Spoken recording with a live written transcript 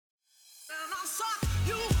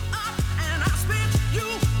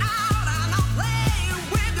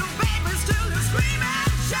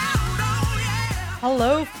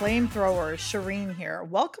Hello, flamethrowers. Shireen here.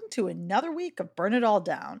 Welcome to another week of Burn It All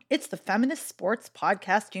Down. It's the feminist sports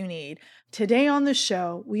podcast you need. Today on the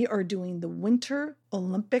show, we are doing the Winter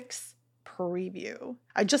Olympics preview.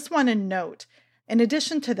 I just want to note, in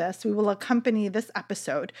addition to this, we will accompany this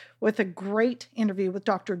episode with a great interview with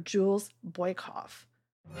Dr. Jules Boykoff.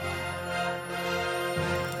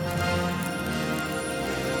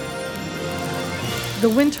 The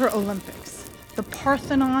Winter Olympics, the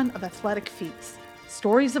Parthenon of athletic feats.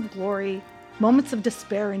 Stories of glory, moments of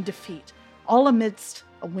despair and defeat, all amidst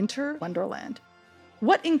a winter wonderland.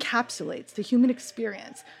 What encapsulates the human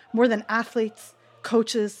experience more than athletes,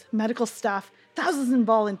 coaches, medical staff, thousands of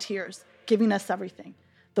volunteers giving us everything?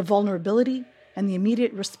 The vulnerability and the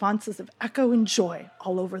immediate responses of echo and joy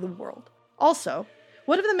all over the world. Also,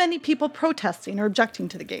 what of the many people protesting or objecting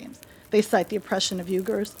to the games? They cite the oppression of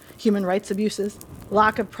Uyghurs, human rights abuses,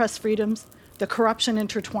 lack of press freedoms, the corruption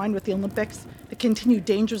intertwined with the Olympics, the continued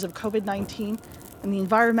dangers of COVID-19, and the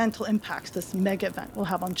environmental impacts this mega event will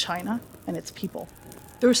have on China and its people.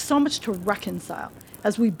 There is so much to reconcile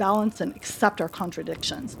as we balance and accept our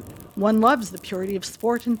contradictions. One loves the purity of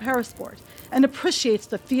sport and parasport and appreciates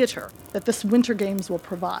the theater that this Winter Games will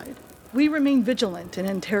provide. We remain vigilant in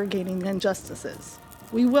interrogating the injustices.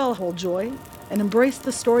 We will hold joy and embrace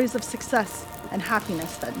the stories of success and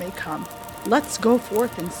happiness that may come. Let's go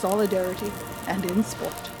forth in solidarity and in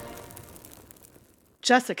sport.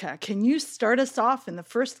 Jessica, can you start us off in the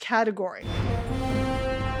first category?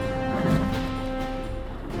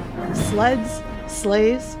 Sleds,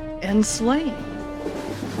 sleighs, and sleighing.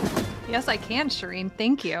 Yes, I can, Shireen.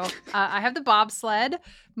 Thank you. I have the bobsled.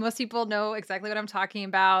 Most people know exactly what I'm talking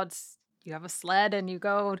about. You have a sled and you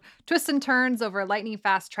go twists and turns over a lightning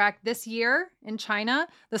fast track. This year in China,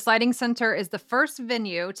 the Sliding Center is the first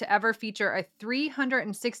venue to ever feature a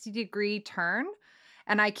 360-degree turn.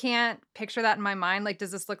 And I can't picture that in my mind. Like,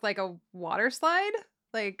 does this look like a water slide?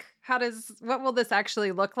 Like, what will this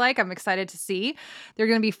actually look like? I'm excited to see. There are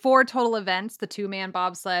going to be 4 total events: the 2-man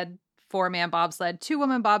bobsled, 4-man bobsled,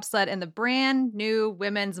 2-woman bobsled, and the brand new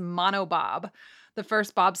women's monobob, the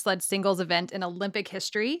first bobsled singles event in Olympic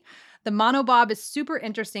history. The monobob is super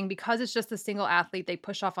interesting because it's just a single athlete. They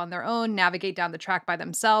push off on their own, navigate down the track by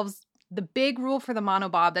themselves. The big rule for the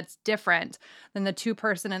monobob that's different than the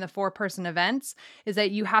 2-person and the 4-person events is that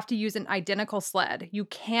you have to use an identical sled. You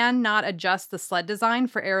cannot adjust the sled design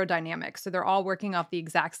for aerodynamics. So they're all working off the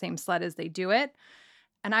exact same sled as they do it.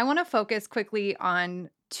 And I want to focus quickly on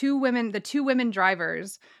the two women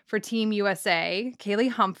drivers for Team USA, Kaylee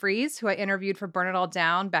Humphries, who I interviewed for Burn It All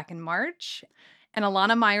Down back in March, and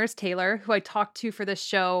Alana Myers-Taylor, who I talked to for this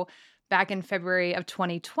show back in February of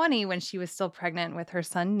 2020 when she was still pregnant with her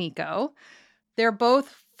son, Nico. They're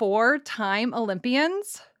both 4-time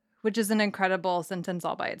Olympians, which is an incredible sentence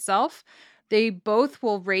all by itself. They both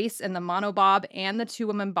will race in the monobob and the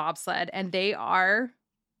 2-woman bobsled, and they are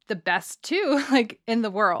the best too, in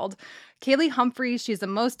the world. Kaylee Humphries, she's the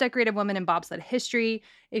most decorated woman in bobsled history.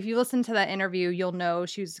 If you listen to that interview, you'll know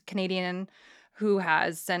she's Canadian who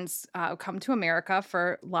has since come to America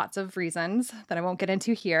for lots of reasons that I won't get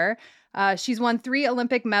into here. She's won 3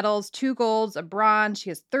 Olympic medals, 2 golds, a bronze. She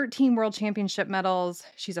has 13 World Championship medals.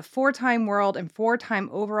 She's a 4-time world and 4-time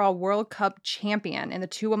overall World Cup champion in the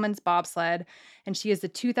 2-women's bobsled. And she is the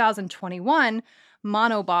 2021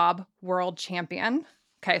 monobob world champion.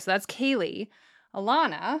 Okay, so that's Kaylee.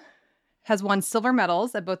 Alana has won silver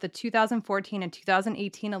medals at both the 2014 and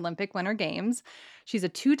 2018 Olympic Winter Games. She's a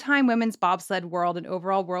 2-time women's bobsled world and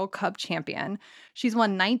overall World Cup champion. She's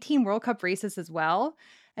won 19 World Cup races as well.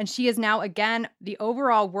 And she is now, again, the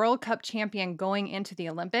overall World Cup champion going into the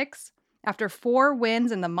Olympics. After 4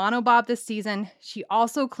 wins in the monobob this season, she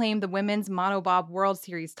also claimed the Women's Monobob World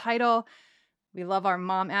Series title. We love our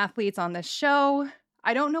mom athletes on this show.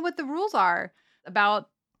 I don't know what the rules are about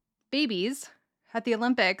babies at the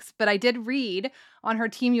Olympics, but I did read on her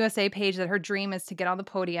Team USA page that her dream is to get on the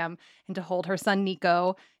podium and to hold her son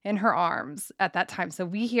Nico in her arms at that time. So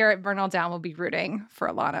we here at Burn All Down will be rooting for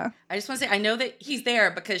Alana. I just want to say, I know that he's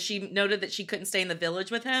there because she noted that she couldn't stay in the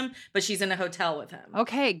village with him, but she's in a hotel with him.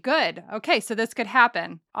 Okay, good. Okay, so this could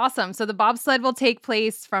happen. Awesome. So the bobsled will take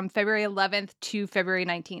place from February 11th to February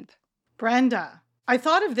 19th. Brenda, I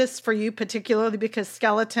thought of this for you particularly because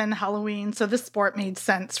skeleton, Halloween, so this sport made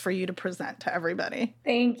sense for you to present to everybody.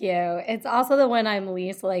 Thank you. It's also the one I'm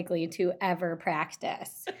least likely to ever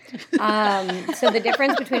practice. So the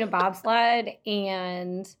difference between a bobsled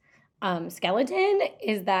and skeleton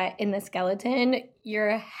is that in the skeleton,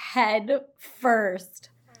 you're head first.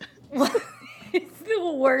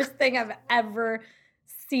 the worst thing I've ever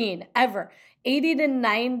seen, ever. 80 to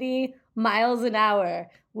 90 miles an hour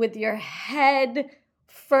with your head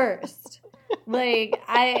first. Like,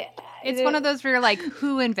 It's one of those where you're like,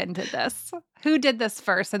 who invented this? Who did this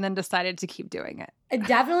first and then decided to keep doing it?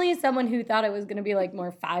 Definitely someone who thought it was going to be like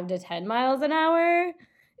more 5 to 10 miles an hour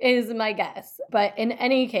is my guess. But in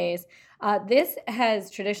any case, this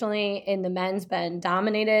has traditionally in the men's been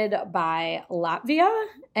dominated by Latvia,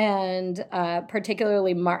 and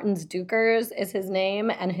particularly Martins Dukers is his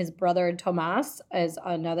name, and his brother Tomas is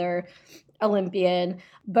another Olympian.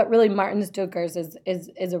 But really, Martins Dukers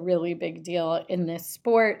is a really big deal in this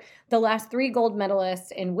sport. The last 3 gold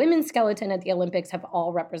medalists in women's skeleton at the Olympics have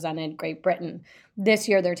all represented Great Britain. This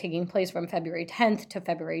year, they're taking place from February 10th to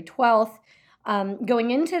February 12th.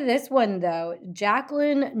 Going into this one, though,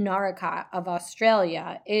 Jacqueline Narracott of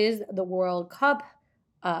Australia is the World Cup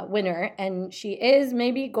winner, and she is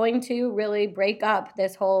maybe going to really break up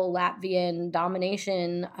this whole Latvian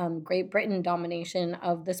domination, Great Britain domination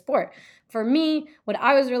of the sport. For me, what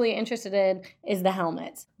I was really interested in is the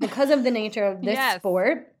helmets. Because of the nature of this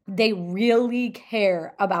sport, they really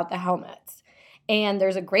care about the helmets. And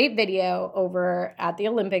there's a great video over at the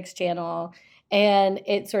Olympics channel, and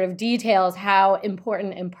it sort of details how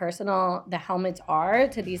important and personal the helmets are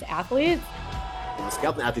to these athletes.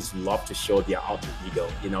 Skeleton athletes love to show their alter ego,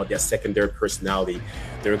 their secondary personality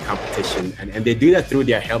during competition. And they do that through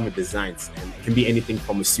their helmet designs. And it can be anything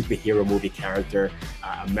from a superhero movie character,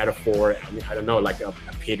 a metaphor, I don't know, like a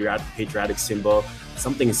patriotic symbol,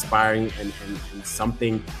 something inspiring and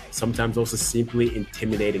something sometimes also simply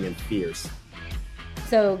intimidating and fierce.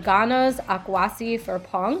 So Gano's Akwasi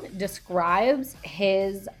Ferpong describes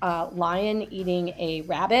his lion eating a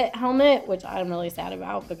rabbit helmet, which I'm really sad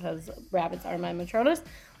about because rabbits are my Matronus.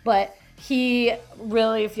 But he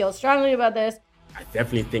really feels strongly about this. I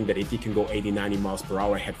definitely think that if you can go 80, 90 miles per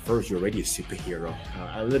hour head first, you're already a superhero.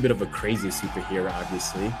 A little bit of a crazy superhero,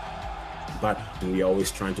 obviously. But we're always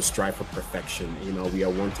trying to strive for perfection. We are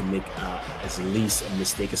wanting to make as least a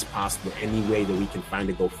mistake as possible, any way that we can find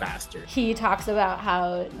to go faster. He talks about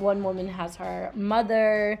how one woman has her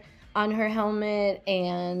mother on her helmet,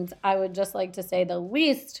 and I would just like to say the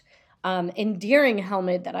least endearing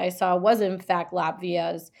helmet that I saw was in fact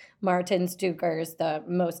Latvia's Martins Dukers, the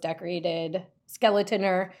most decorated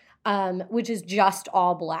skeletoner, which is just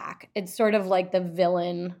all black. It's sort of like the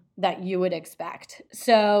villain that you would expect.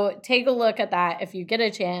 So take a look at that if you get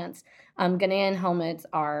a chance. Ghanaian helmets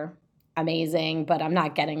are amazing, but I'm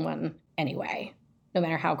not getting one anyway, no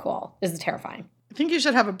matter how cool. This is terrifying. I think you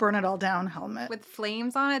should have a burn it all down helmet. With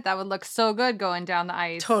flames on it, that would look so good going down the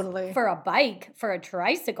ice. Totally. For a bike, for a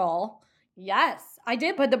tricycle, yes. I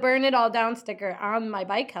did put the burn it all down sticker on my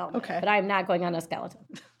bike helmet, okay, but I'm not going on a skeleton.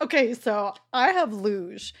 Okay, so I have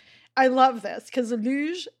luge. I love this because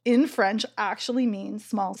luge in French actually means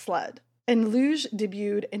small sled. And luge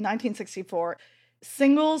debuted in 1964.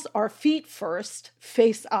 Singles are feet first,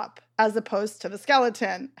 face up, as opposed to the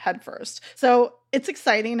skeleton head first. So it's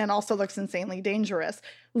exciting and also looks insanely dangerous.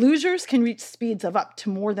 Lugers can reach speeds of up to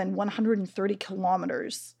more than 130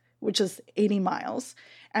 kilometers, which is 80 miles.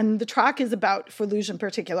 And the track is about, for luge in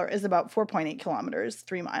particular, is about 4.8 kilometers,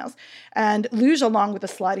 3 miles. And luge, along with the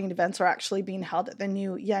sliding events, are actually being held at the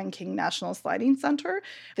new Yanqing National Sliding Center.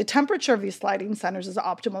 The temperature of these sliding centers is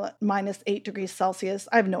optimal at -8 degrees Celsius.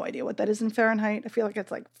 I have no idea what that is in Fahrenheit. I feel like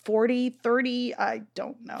it's like 40, 30. I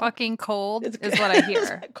don't know. Fucking cold is what I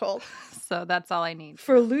hear. It's cold. So that's all I need.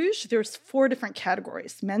 For luge, there's 4 different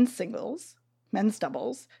categories: men's singles, men's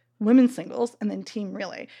doubles, women's singles, and then team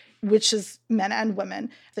relay, which is men and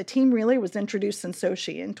women. The team relay was introduced in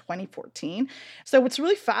Sochi in 2014. So what's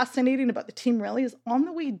really fascinating about the team relay is on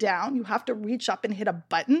the way down, you have to reach up and hit a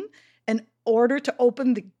button in order to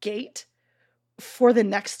open the gate for the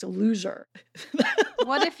next loser.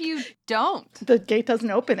 What if you don't? The gate doesn't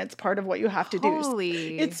open. It's part of what you have to do.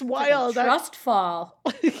 Holy. It's wild. Trust fall.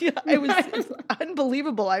 Yeah, it's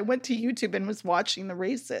unbelievable. I went to YouTube and was watching the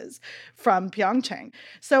races from Pyeongchang.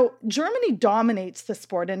 So Germany dominates the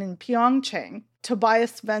sport. And in Pyeongchang,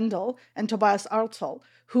 Tobias Wendel and Tobias Artl,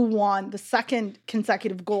 who won the second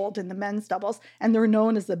consecutive gold in the men's doubles, and they're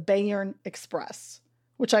known as the Bayern Express,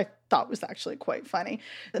 which I thought was actually quite funny.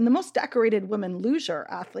 And the most decorated women luger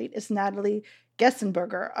athlete is Natalie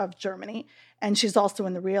Gessenberger of Germany, and she's also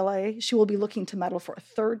in the relay. She will be looking to medal for a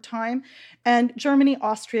 3rd time. And Germany,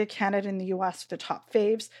 Austria, Canada, and the US are the top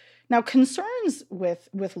faves. Now, concerns with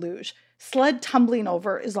luge. Sled tumbling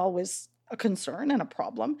over is always a concern and a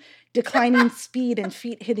problem. Declining speed and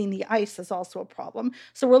feet hitting the ice is also a problem.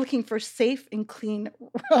 So we're looking for safe and clean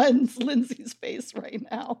runs. Lindsay's face right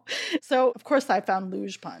now. So, of course, I found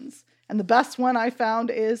luge puns. And the best one I found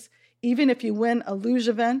is, even if you win a luge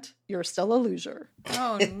event, you're still a loser.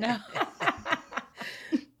 Oh, no.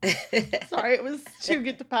 Sorry, it was too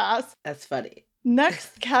good to pass. That's funny.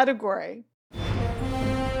 Next category.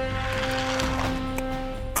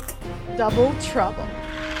 Double trouble.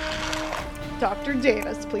 Dr.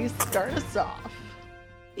 Davis, please start us off.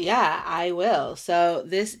 Yeah, I will. So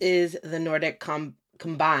this is the Nordic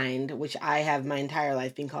Combined, which I have my entire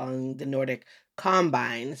life been calling the Nordic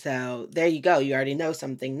Combine. So there you go. You already know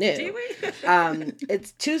something new. Do we?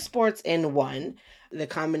 It's two sports in one, the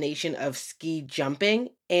combination of ski jumping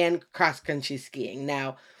and cross-country skiing.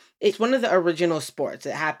 Now, it's one of the original sports.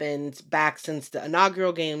 It happened back since the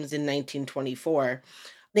inaugural games in 1924.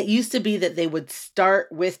 It used to be that they would start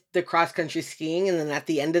with the cross-country skiing, and then at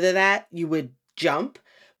the end of that, you would jump.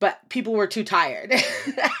 But people were too tired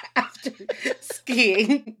after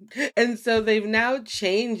skiing. And so they've now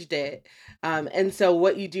changed it. And so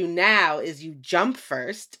what you do now is you jump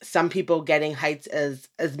first, some people getting heights as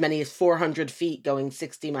many as 400 feet going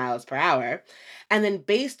 60 miles per hour. And then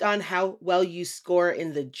based on how well you score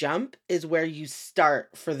in the jump is where you start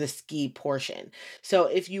for the ski portion. So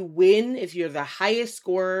if you win, if you're the highest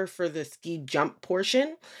scorer for the ski jump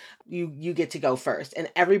portion, you get to go first. And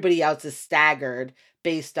everybody else is staggered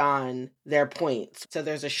based on their points. So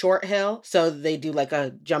there's a short hill. So they do like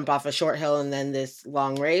a jump off a short hill and then this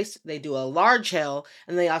long race. They do a large hill,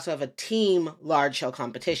 and they also have a team large hill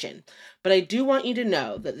competition. But I do want you to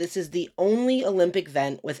know that this is the only Olympic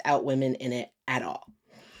event without women in it at all.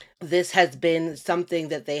 This has been something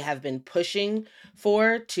that they have been pushing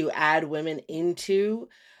for, to add women into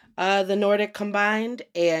the Nordic Combined,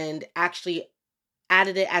 and actually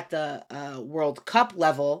added it at the World Cup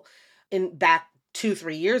level in back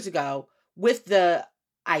 2-3 years ago with the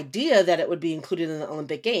idea that it would be included in the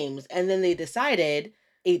Olympic Games. And then they decided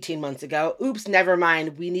 18 months ago, oops, never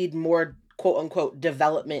mind, we need more quote unquote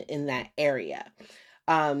development in that area.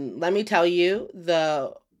 Let me tell you,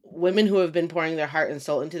 the women who have been pouring their heart and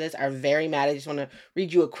soul into this are very mad. I just want to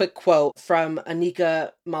read you a quick quote from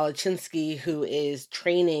Anika Malachinsky, who is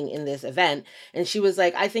training in this event. And she was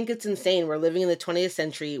like, I think it's insane. We're living in the 20th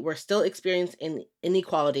century. We're still experiencing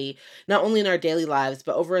inequality, not only in our daily lives,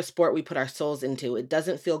 but over a sport we put our souls into. It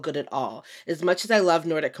doesn't feel good at all. As much as I love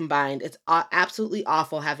Nordic Combined, it's absolutely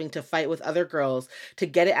awful having to fight with other girls to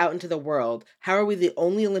get it out into the world. How are we the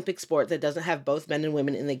only Olympic sport that doesn't have both men and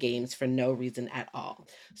women in the games for no reason at all?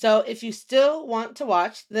 So if you still want to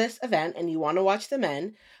watch this event and you want to watch the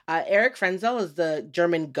men, Eric Frenzel is the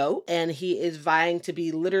German GOAT, and he is vying to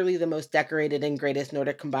be literally the most decorated and greatest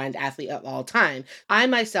Nordic Combined athlete of all time. I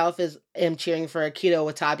myself am cheering for Akito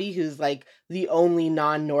Watabe, who's like the only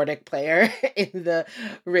non-Nordic player in the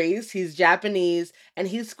race. He's Japanese, and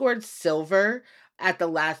he's scored silver at the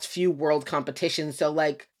last few world competitions. So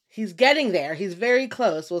like, he's getting there. He's very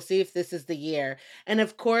close. We'll see if this is the year. And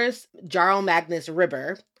of course, Jarl Magnus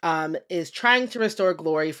Ribber is trying to restore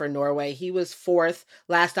glory for Norway. He was 4th,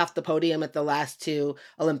 last off the podium at the last 2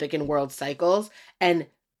 Olympic and World cycles. And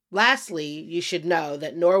lastly, you should know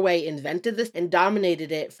that Norway invented this and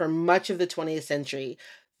dominated it for much of the 20th century.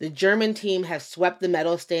 The German team has swept the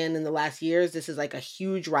medal stand in the last years. This is like a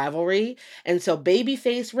huge rivalry. And so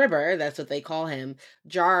Babyface Ribber, that's what they call him,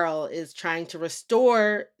 Jarl, is trying to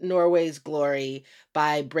restore Norway's glory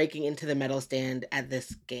by breaking into the medal stand at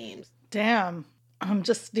this games. Damn.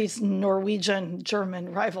 Just these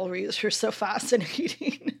Norwegian-German rivalries are so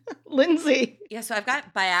fascinating. Lindsay. Yeah, so I've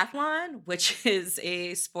got biathlon, which is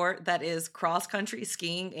a sport that is cross-country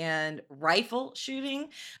skiing and rifle shooting.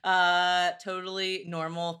 Totally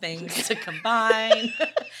normal things to combine.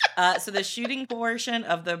 So the shooting portion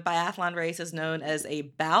of the biathlon race is known as a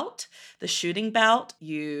bout. The shooting bout,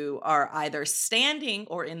 you are either standing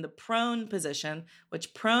or in the prone position,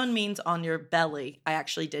 which prone means on your belly. I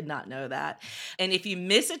actually did not know that. And if you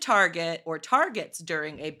miss a target or targets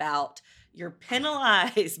during a bout, you're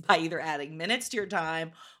penalized by either adding minutes to your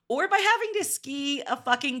time or by having to ski a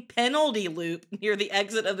fucking penalty loop near the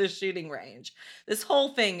exit of the shooting range. This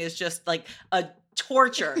whole thing is just like a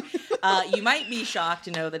torture. You might be shocked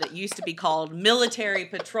to know that it used to be called military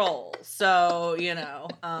patrol. So,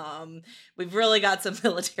 we've really got some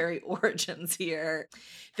military origins here.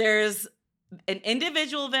 There's an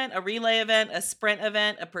individual event, a relay event, a sprint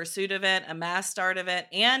event, a pursuit event, a mass start event,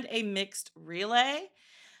 and a mixed relay.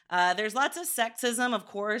 There's lots of sexism, of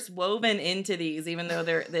course, woven into these, even though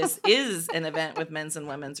this is an event with men's and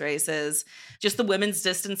women's races. Just the women's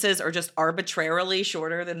distances are just arbitrarily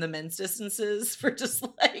shorter than the men's distances for just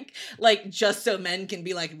like just so men can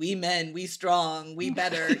be like, we men, we strong, we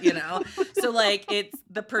better, you know? So like it's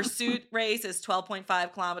the pursuit race is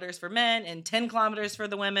 12.5 kilometers for men and 10 kilometers for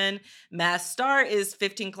the women. Mass start is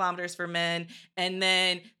 15 kilometers for men and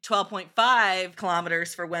then 12.5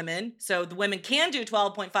 kilometers for women. So the women can do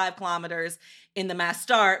 12.5 kilometers in the mass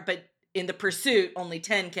start, but in the pursuit, only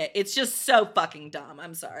 10K. It's just so fucking dumb.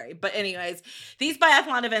 I'm sorry. But anyways, these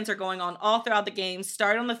biathlon events are going on all throughout the games,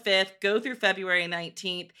 start on the 5th, go through February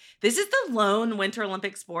 19th. This is the lone Winter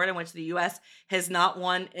Olympic sport in which the U.S. has not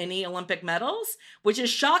won any Olympic medals, which is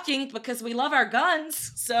shocking because we love our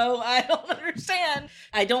guns. So I don't understand.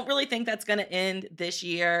 I don't really think that's going to end this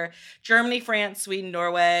year. Germany, France, Sweden,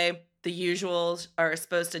 Norway, the usuals are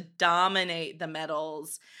supposed to dominate the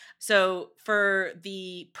medals. So for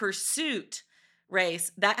the pursuit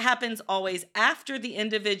race, that happens always after the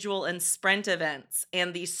individual and sprint events.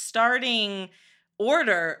 And the starting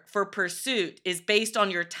order for pursuit is based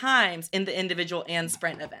on your times in the individual and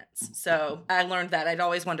sprint events. So I learned that. I'd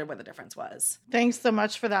always wondered what the difference was. Thanks so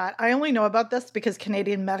much for that. I only know about this because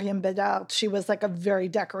Canadian Marion Bedard, she was like a very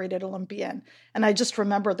decorated Olympian. And I just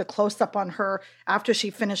remember the close-up on her after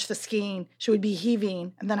she finished the skiing. She would be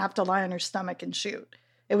heaving and then have to lie on her stomach and shoot.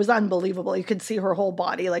 It was unbelievable. You could see her whole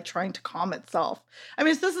body like trying to calm itself. I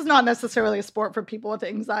mean, this is not necessarily a sport for people with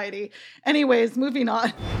anxiety. Anyways, moving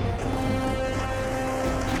on.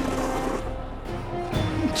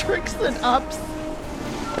 Tricks and ups.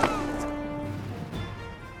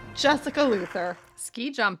 Jessica Luther. Ski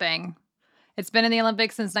jumping. It's been in the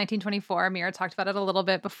Olympics since 1924. Mira talked about it a little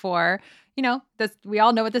bit before. You know, we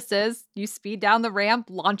all know what this is. You speed down the ramp,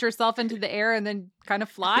 launch yourself into the air, and then kind of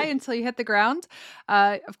fly until you hit the ground.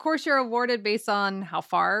 Of course, you're awarded based on how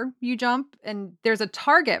far you jump, and there's a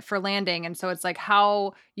target for landing. And so it's like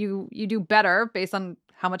how you do better based on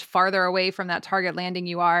how much farther away from that target landing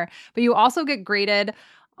you are. But you also get graded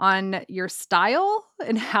on your style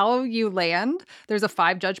and how you land. There's a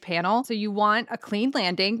 5-judge panel. So you want a clean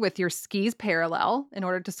landing with your skis parallel in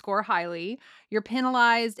order to score highly. You're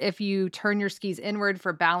penalized if you turn your skis inward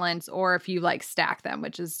for balance or if you like stack them,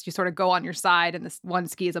 which is you sort of go on your side and this one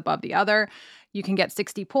ski is above the other. You can get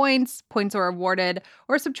 60 points. Points are awarded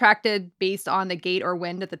or subtracted based on the gait or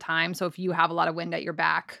wind at the time. So if you have a lot of wind at your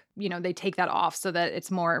back, you know, they take that off so that it's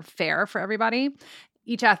more fair for everybody.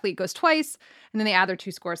 Each athlete goes twice, and then they add their 2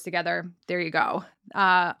 scores together. There you go.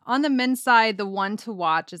 On the men's side, the one to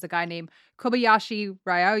watch is a guy named Kobayashi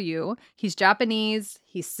Ryoyu. He's Japanese.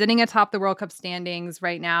 He's sitting atop the World Cup standings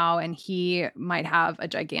right now, and he might have a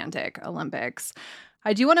gigantic Olympics.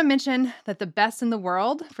 I do want to mention that the best in the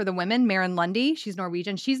world for the women, Maren Lundy, she's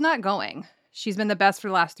Norwegian. She's not going. She's been the best for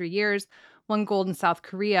the last 3 years, won gold in South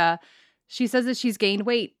Korea. She says that she's gained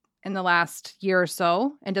weight in the last year or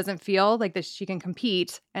so and doesn't feel like that she can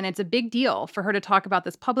compete. And it's a big deal for her to talk about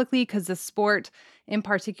this publicly because the sport in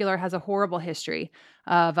particular has a horrible history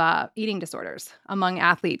of eating disorders among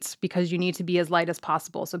athletes because you need to be as light as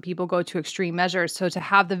possible. So people go to extreme measures. So to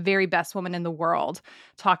have the very best woman in the world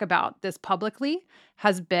talk about this publicly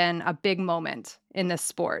has been a big moment in this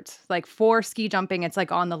sport. Like for ski jumping, it's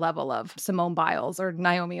like on the level of Simone Biles or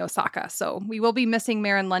Naomi Osaka. So we will be missing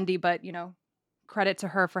Maren Lundy, but you know, credit to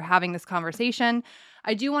her for having this conversation.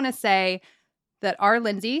 I do want to say that our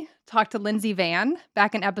Lindsay talked to Lindsay Van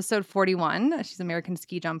back in episode 41. She's an American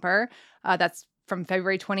ski jumper. That's from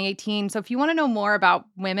February 2018. So if you want to know more about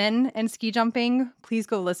women and ski jumping, please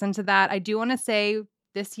go listen to that. I do want to say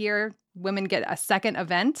this year, women get a second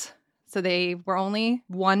event. So they were only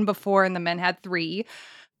 1 before and the men had 3.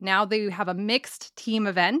 Now they have a mixed team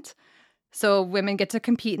event. So women get to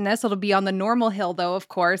compete in this. It'll be on the normal hill, though, of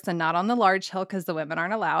course, and not on the large hill because the women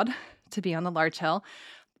aren't allowed to be on the large hill.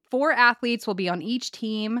 4 athletes will be on each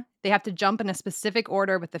team. They have to jump in a specific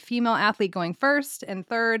order with the female athlete going first and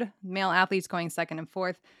third, male athletes going second and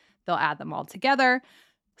fourth. They'll add them all together.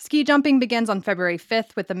 Ski jumping begins on February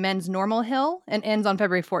 5th with the men's normal hill and ends on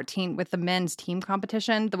February 14th with the men's team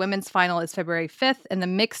competition. The women's final is February 5th and the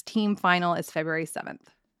mixed team final is February 7th.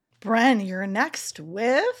 Bren, you're next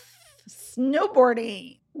with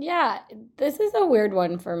snowboarding. Yeah, this is a weird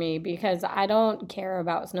one for me because I don't care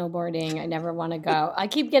about snowboarding. I never want to go. I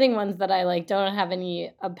keep getting ones that I like don't have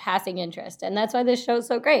any passing interest. And that's why this show's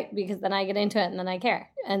so great because then I get into it and then I care.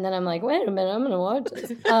 And then I'm like, wait a minute, I'm going to watch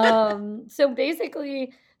this. So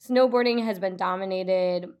basically, snowboarding has been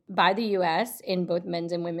dominated by the U.S. in both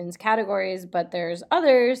men's and women's categories, but there's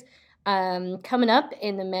others. Coming up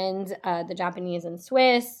in the men's, the Japanese and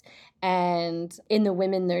Swiss, and in the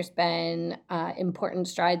women, there's been important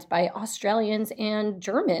strides by Australians and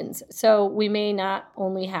Germans. So we may not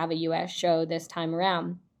only have a U.S. show this time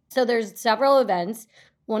around. So there's several events.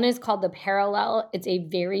 One is called the Parallel. It's a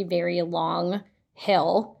very, very long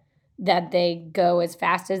hill that they go as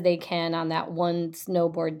fast as they can on that one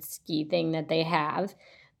snowboard ski thing that they have.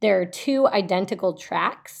 There are 2 identical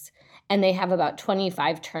tracks, and they have about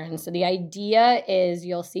 25 turns. So the idea is,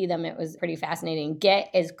 you'll see them, it was pretty fascinating, get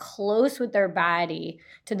as close with their body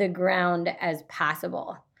to the ground as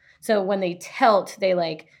possible. So when they tilt, they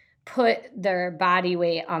like put their body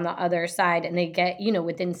weight on the other side, and they get,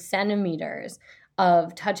 within centimeters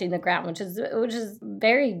of touching the ground, which is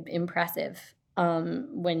very impressive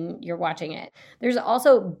when you're watching it. There's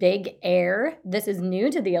also big air. This is new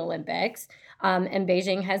to the Olympics, and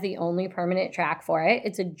Beijing has the only permanent track for it.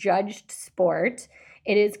 It's a judged sport.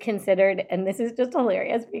 It is considered, and this is just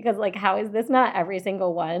hilarious because, like, how is this not every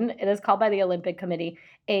single one? It is called by the Olympic Committee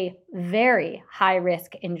a very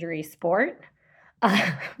high-risk injury sport.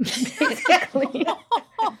 Basically.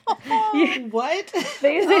 What?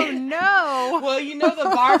 Oh no. Well,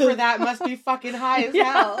 the bar for that must be fucking high as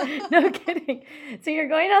hell. No kidding. So you're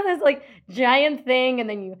going on this like giant thing, and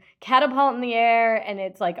then you catapult in the air, and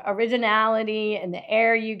it's like originality and the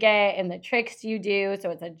air you get and the tricks you do.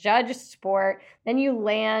 So it's a judged sport. Then you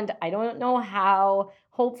land, I don't know how,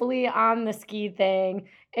 hopefully on the ski thing,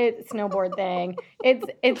 it's snowboard thing.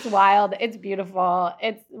 It's wild. It's beautiful.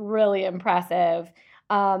 It's really impressive.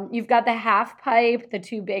 You've got the half pipe, the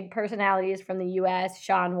 2 big personalities from the U.S.,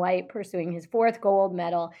 Shaun White pursuing his 4th gold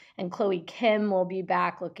medal, and Chloe Kim will be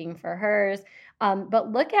back looking for hers.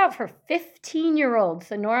 But look out for 15-year-old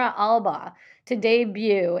Sonora Alba to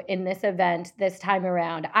debut in this event this time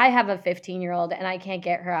around. I have a 15-year-old, and I can't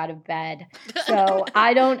get her out of bed. So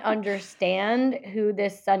I don't understand who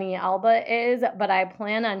this Sunny Alba is, but I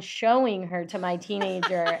plan on showing her to my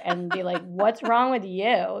teenager and be like, what's wrong with you?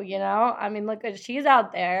 I mean, look, she's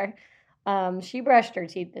out there. She brushed her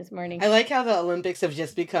teeth this morning. I like how the Olympics have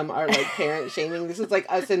just become our like parent shaming. This is like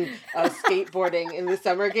us in skateboarding in the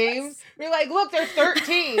summer games. We're like, look, they're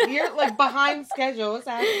 13. You're like behind schedule. What's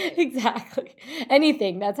happening? Exactly.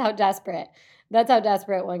 Anything. That's how desperate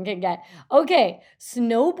one can get. Okay,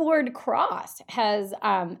 Snowboard Cross has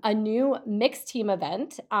a new mixed team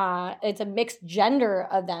event. It's a mixed gender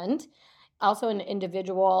event, also an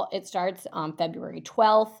individual. It starts on February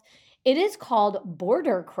 12th. It is called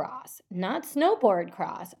Border Cross, not Snowboard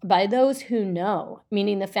Cross, by those who know,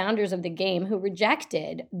 meaning the founders of the game who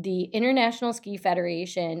rejected the International Ski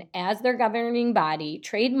Federation as their governing body,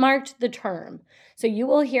 trademarked the term. So you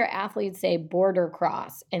will hear athletes say Border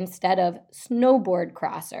Cross instead of Snowboard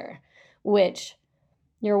Crosser, which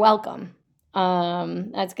you're welcome.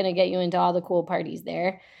 That's going to get you into all the cool parties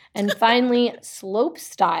there. And finally, Slope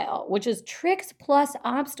Style, which is tricks plus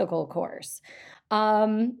obstacle course.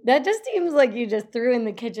 That just seems like you just threw in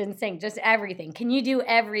the kitchen sink, just everything. Can you do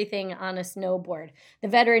everything on a snowboard? The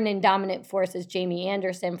veteran and dominant force is Jamie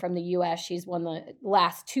Anderson from the U.S. She's won the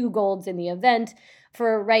last 2 golds in the event.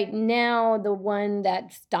 For right now, the one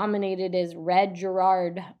that's dominated is Red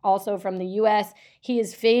Gerard, also from the U.S. He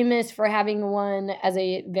is famous for having won as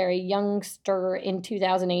a very youngster in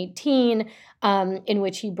 2018, in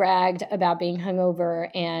which he bragged about being hungover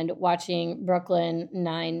and watching Brooklyn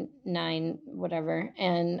Nine-Nine, whatever.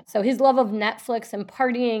 And so his love of Netflix and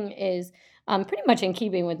partying is pretty much in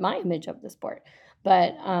keeping with my image of the sport.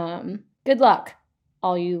 But good luck,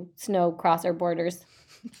 all you snow crosser boarders.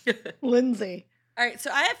 Lindsay. All right,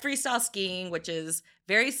 so I have freestyle skiing, which is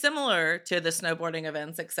very similar to the snowboarding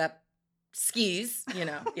events, except skis,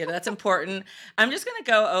 that's important. I'm just going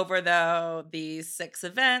to go over, though, these 6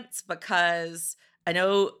 events because I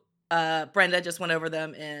know Brenda just went over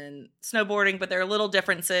them in snowboarding, but there are little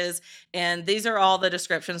differences. And these are all the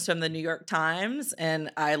descriptions from the New York Times,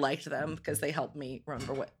 and I liked them because they helped me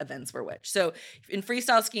remember what events were which. So in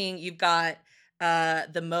freestyle skiing, you've got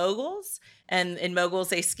the moguls, and in moguls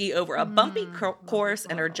they ski over a bumpy course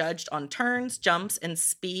and are judged on turns, jumps, and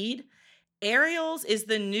speed. Aerials is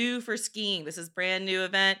the new for skiing. This is brand new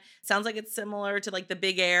event. Sounds like it's similar to like the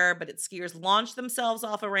big air, but it's skiers launch themselves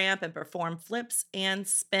off a ramp and perform flips and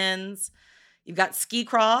spins. You've got ski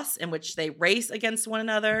cross, in which they race against one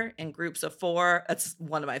another in groups of 4. That's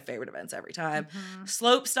one of my favorite events every time.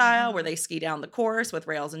 Slope style, where they ski down the course with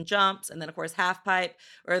rails and jumps. And then, of course, half pipe,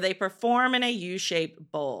 where they perform in a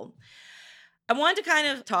U-shaped bowl. I wanted to kind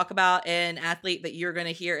of talk about an athlete that you're going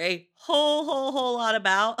to hear a whole lot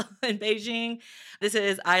about in Beijing. This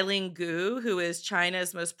is Eileen Gu, who is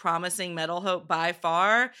China's most promising medal hope by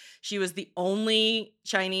far. She was the only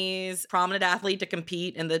Chinese prominent athlete to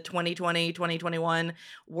compete in the 2020-2021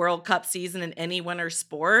 World Cup season in any winter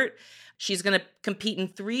sport. She's going to compete in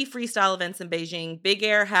 3 freestyle events in Beijing: big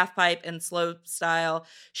air, half pipe, and slope style.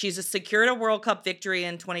 She's secured a World Cup victory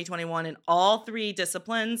in 2021 in all 3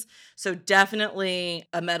 disciplines, so definitely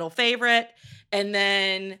a medal favorite. And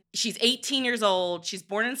then she's 18 years old. She's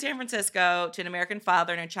born in San Francisco to an American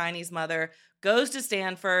father and a Chinese mother, goes to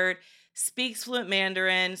Stanford, speaks fluent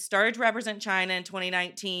Mandarin, started to represent China in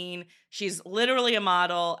 2019. She's literally a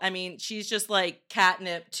model. I mean, she's just like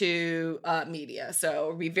catnip to media. So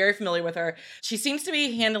we'll be very familiar with her. She seems to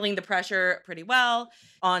be handling the pressure pretty well.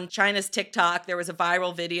 On China's TikTok, there was a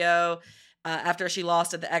viral video after she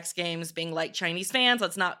lost at the X Games being like, Chinese fans,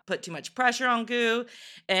 let's not put too much pressure on Gu.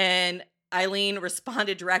 And Eileen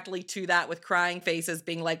responded directly to that with crying faces,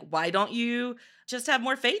 being like, why don't you just have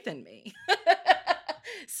more faith in me?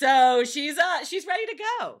 So she's ready to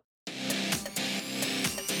go.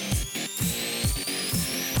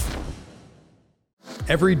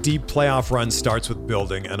 Every deep playoff run starts with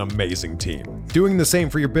building an amazing team. Doing the same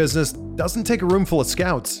for your business doesn't take a room full of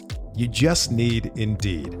scouts. You just need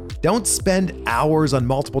Indeed. Don't spend hours on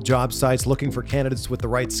multiple job sites looking for candidates with the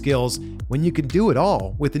right skills when you can do it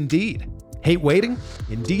all with Indeed. Hate waiting?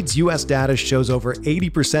 Indeed's US data shows over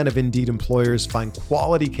 80% of Indeed employers find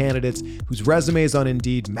quality candidates whose resumes on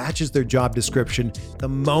Indeed matches their job description the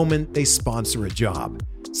moment they sponsor a job.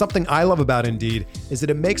 Something I love about Indeed is that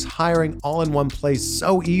it makes hiring all in one place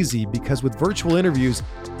so easy because with virtual interviews,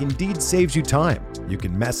 Indeed saves you time. You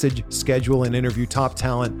can message, schedule, and interview top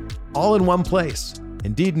talent all in one place.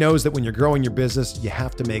 Indeed knows that when you're growing your business, you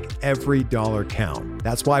have to make every dollar count.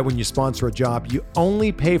 That's why when you sponsor a job, you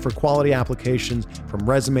only pay for quality applications from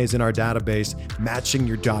resumes in our database matching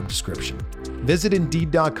your job description. Visit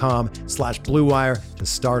Indeed.com/Blue Wire to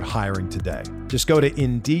start hiring today. Just go to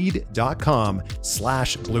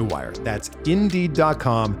Indeed.com/Blue Wire. That's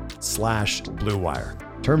Indeed.com/Blue Wire.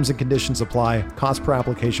 Terms and conditions apply. Cost per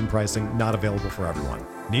application pricing not available for everyone.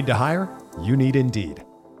 Need to hire? You need Indeed.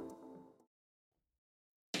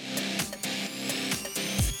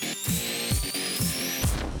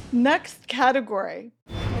 Next category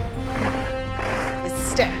is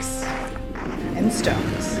sticks and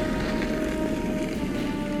stones.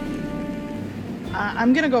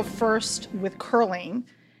 I'm going to go first with curling.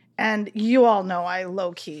 And you all know I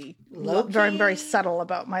low-key, very, very subtle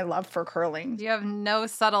about my love for curling. You have no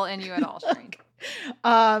subtle in you at all, Shireen.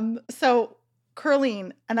 So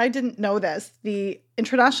curling, and I didn't know this, the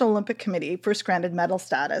International Olympic Committee first granted medal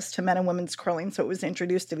status to men and women's curling. So it was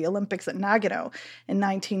introduced to the Olympics at Nagano in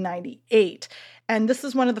 1998. And this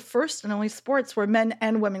is one of the first and only sports where men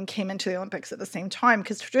and women came into the Olympics at the same time,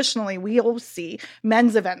 because traditionally we always see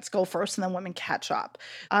men's events go first and then women catch up.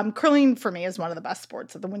 Curling for me is one of the best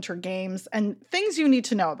sports of the Winter Games. And things you need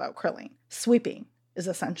to know about curling: sweeping is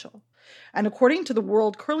essential. And according to the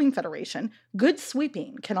World Curling Federation, good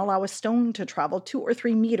sweeping can allow a stone to travel 2 or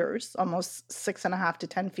 3 meters, almost 6.5 to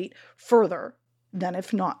 10 feet further than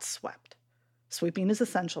if not swept. Sweeping is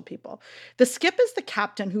essential, people. The skip is the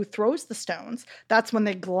captain who throws the stones. That's when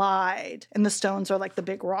they glide, and the stones are like the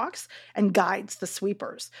big rocks, and guides the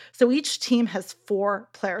sweepers. So each team has 4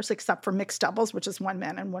 players, except for mixed doubles, which is 1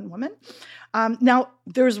 man and 1 woman. Now,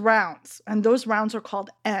 there's rounds, and those rounds are called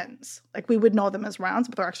ends. Like, we would know them as rounds,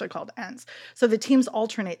 but they're actually called ends. So the teams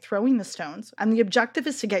alternate throwing the stones, and the objective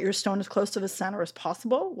is to get your stone as close to the center as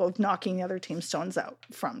possible while knocking the other team's stones out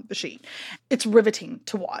from the sheet. It's riveting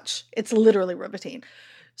to watch. It's literally riveting.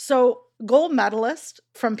 So gold medalist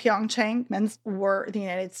from Pyeongchang, men's, were the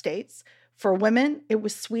United States. For women, it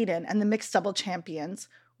was Sweden, and the mixed double champions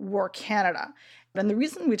were Canada. And the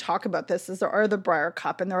reason we talk about this is there are the Brier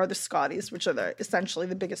Cup and there are the Scotties, which are essentially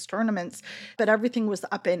the biggest tournaments, but everything was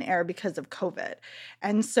up in air because of COVID.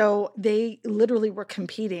 And so they literally were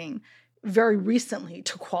competing very recently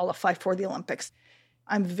to qualify for the Olympics.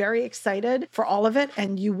 I'm very excited for all of it,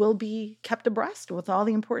 and you will be kept abreast with all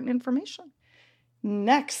the important information.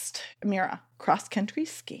 Next, Amira, cross-country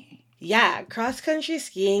skiing. Yeah, cross-country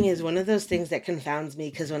skiing is one of those things that confounds me,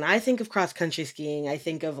 because when I think of cross-country skiing, I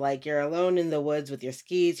think of like you're alone in the woods with your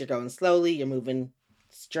skis, you're going slowly, you're moving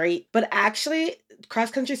straight. But actually,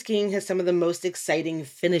 cross-country skiing has some of the most exciting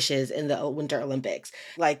finishes in the Winter Olympics.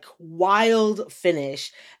 Like, wild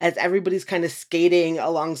finish as everybody's kind of skating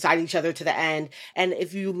alongside each other to the end. And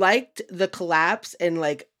if you liked the collapse and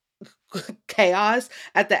like chaos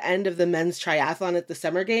at the end of the men's triathlon at the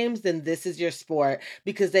Summer Games, then this is your sport,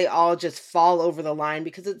 because they all just fall over the line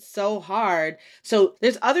because it's so hard. So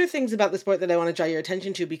there's other things about the sport that I want to draw your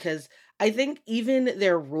attention to, because I think even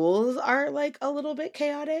their rules are like a little bit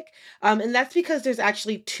chaotic. And that's because there's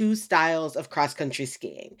actually two styles of cross-country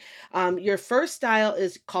skiing. Your first style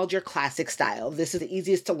is called your classic style. This is the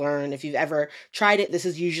easiest to learn. If you've ever tried it, this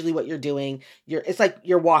is usually what you're doing. It's like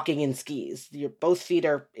you're walking in skis. Your both feet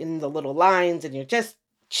are in the little lines and you're just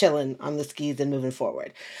chilling on the skis and moving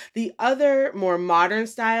forward. The other more modern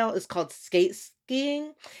style is called skate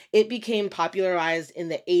skiing. It became popularized in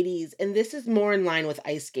the 80s, and this is more in line with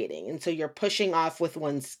ice skating. And so you're pushing off with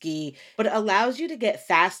one ski, but it allows you to get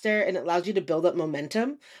faster and it allows you to build up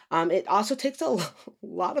momentum. It also takes a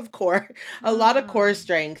lot of core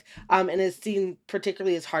strength, and is seen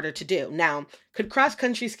particularly as harder to do. Now, could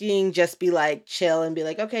cross-country skiing just be like chill and be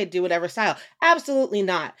like, okay, do whatever style? Absolutely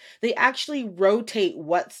not. They actually rotate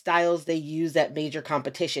what styles they use at major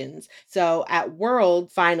competitions. So at World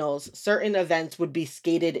Finals, certain events would be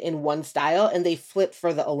skated in one style and they flip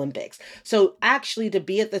for the Olympics. So actually, to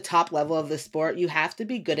be at the top level of the sport, you have to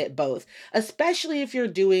be good at both, especially if you're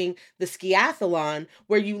doing the skiathlon,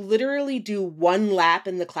 where you literally do one lap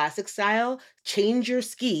in the classic style, change your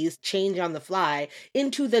skis, change on the fly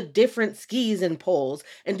into the different skis and poles,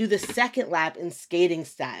 and do the second lap in skating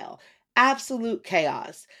style. Absolute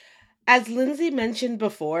chaos. As Lindsay mentioned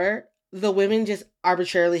before, the women just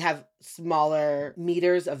arbitrarily have smaller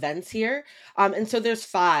meters events here. And so there's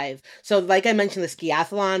 5. So like I mentioned, the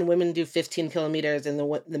skiathlon, women do 15 kilometers and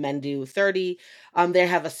the men do 30. They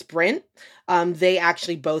have a sprint. They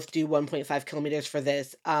actually both do 1.5 kilometers for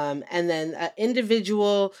this. And then an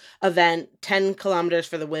individual event, 10 kilometers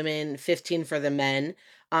for the women, 15 for the men.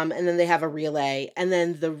 And then they have a relay. And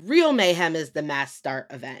then the real mayhem is the mass start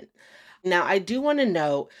event. Now, I do want to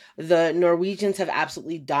note the Norwegians have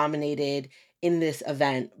absolutely dominated in this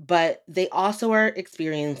event, but they also are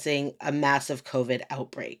experiencing a massive COVID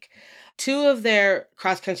outbreak. 2 of their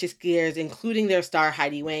cross-country skiers, including their star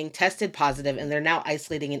Heidi Wang, tested positive, and they're now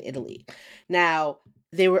isolating in Italy. Now,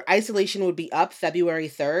 isolation would be up February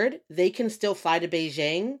 3rd. They can still fly to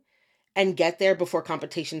Beijing and get there before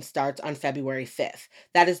competition starts on February 5th.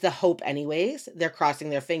 That is the hope anyways. They're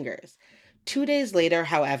crossing their fingers. 2 days later,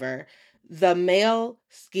 however, the male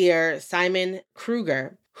skier Simon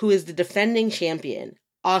Kruger, who is the defending champion,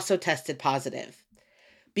 also tested positive.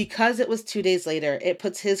 Because it was 2 days later, it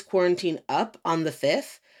puts his quarantine up on the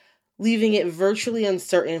 5th, leaving it virtually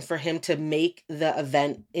uncertain for him to make the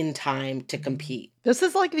event in time to compete. This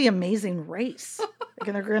is like the Amazing Race.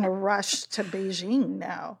 They're going to rush to Beijing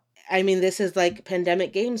now. I mean, this is like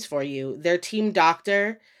pandemic games for you. Their team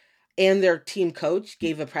doctor and their team coach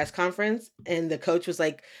gave a press conference, and the coach was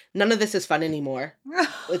like, none of this is fun anymore.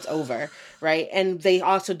 It's over, right? And they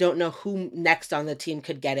also don't know who next on the team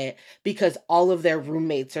could get it, because all of their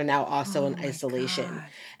roommates are now also in isolation. God.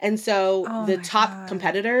 And so the top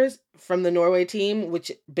competitors from the Norway team, which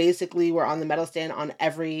basically were on the medal stand on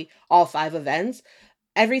all 5 events,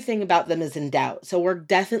 everything about them is in doubt. So we're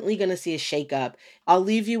definitely going to see a shakeup. I'll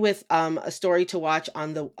leave you with a story to watch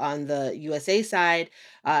on the USA side.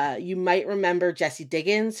 You might remember Jessie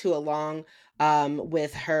Diggins, who along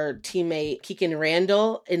with her teammate Keegan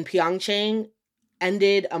Randall in Pyeongchang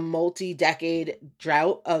ended a multi-decade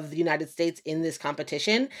drought of the United States in this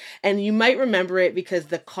competition. And you might remember it because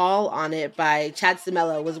the call on it by Chad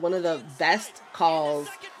Semelo was one of the best calls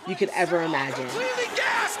you could ever imagine. Completely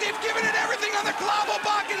gassed. They've given it everything on the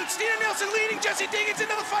Klavbach, and Stina Nielsen leading Jessie Diggins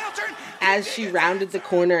into the final turn. As she rounded the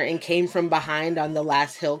corner and came from behind on the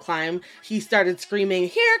last hill climb, he started screaming,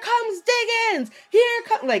 "Here comes Diggins! Here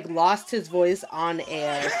comes," like lost his voice on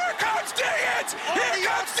air. Here comes Diggins! Here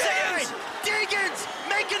comes Diggins! Diggins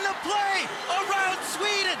making the play around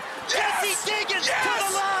Sweden. Yes! Jessie Diggins Yes! to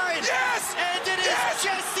the line. Yes! And it is Yes!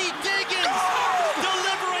 Jessie Diggins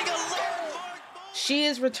delivering a landmark moment. She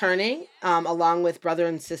is returning along with brother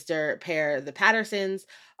and sister pair, the Pattersons.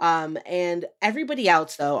 And everybody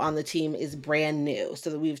else, though, on the team is brand new.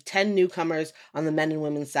 So we have 10 newcomers on the men and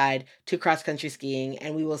women's side to cross-country skiing,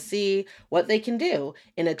 and we will see what they can do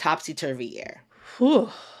in a topsy-turvy year. Whew.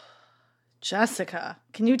 Jessica,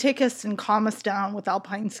 can you take us and calm us down with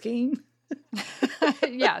alpine skiing?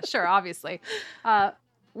 Yeah, sure, obviously.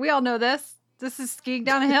 We all know this. This is skiing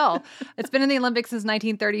down a hill. It's been in the Olympics since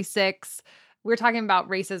 1936. We're talking about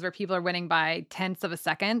races where people are winning by tenths of a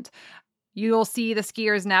second. You'll see the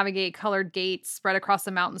skiers navigate colored gates spread across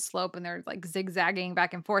the mountain slope, and they're like zigzagging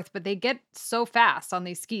back and forth, but they get so fast on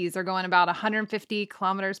these skis. They're going about 150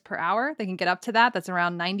 kilometers per hour. They can get up to that. That's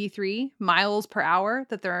around 93 miles per hour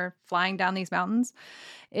that they're flying down these mountains.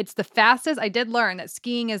 It's the fastest. I did learn that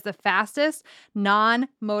skiing is the fastest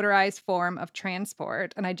non-motorized form of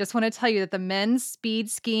transport. And I just want to tell you that the men's speed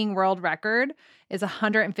skiing world record is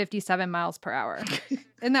 157 miles per hour.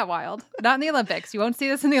 Isn't that wild? Not in the Olympics. You won't see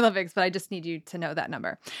this in the Olympics, but I just need you to know that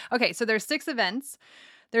number. Okay, so there's 6 events.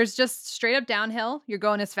 There's just straight up downhill. You're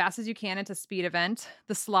going as fast as you can. It's a speed event.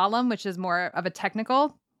 The slalom, which is more of a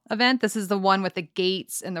technical event. This is the one with the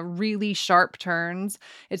gates and the really sharp turns.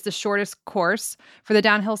 It's the shortest course for the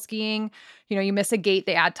downhill skiing. You know, you miss a gate,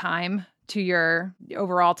 they add time to your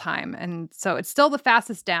overall time. And so it's still the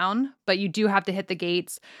fastest down, but you do have to hit the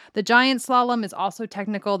gates. The giant slalom is also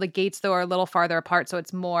technical. The gates, though, are a little farther apart. So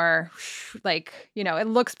it's more like, you know, it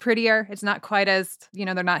looks prettier. It's not quite as, you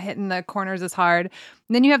know, they're not hitting the corners as hard.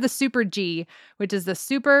 And then you have the Super G, which is the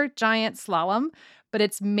super giant slalom, but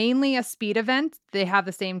it's mainly a speed event. They have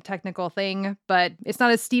the same technical thing, but it's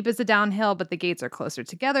not as steep as the downhill, but the gates are closer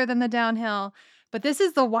together than the downhill. But this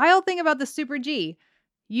is the wild thing about the Super G.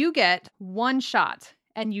 You get one shot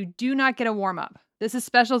and you do not get a warm-up. This is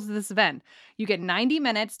special to this event. You get 90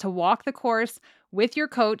 minutes to walk the course with your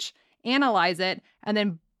coach, analyze it, and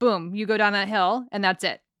then boom, you go down that hill and that's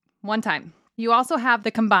it. One time. You also have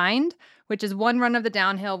the combined, which is one run of the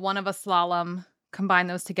downhill, one of a slalom. Combine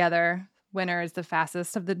those together. Winner is the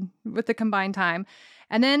fastest with the combined time.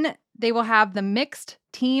 And then they will have the mixed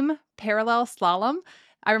team parallel slalom.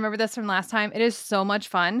 I remember this from last time. It is so much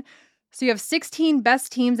fun. So you have 16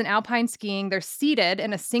 best teams in alpine skiing. They're seated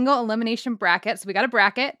in a single elimination bracket. So we got a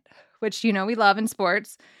bracket, which, you know, we love in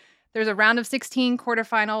sports. There's a round of 16,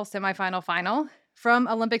 quarterfinal, semifinal, final. From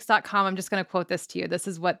Olympics.com, I'm just going to quote this to you. This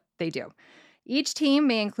is what they do. Each team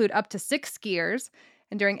may include up to 6 skiers.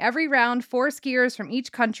 And during every round, 4 skiers from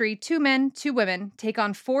each country, 2 men, 2 women, take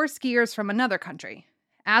on 4 skiers from another country.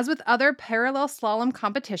 As with other parallel slalom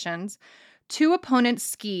competitions, 2 opponents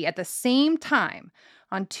ski at the same time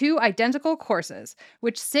on 2 identical courses,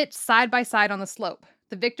 which sit side by side on the slope.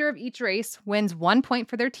 The victor of each race wins 1 point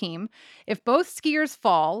for their team. If both skiers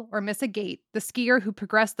fall or miss a gate, the skier who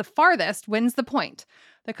progressed the farthest wins the point.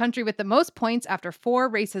 The country with the most points after 4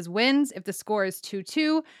 races wins. If the score is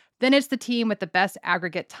 2-2, then it's the team with the best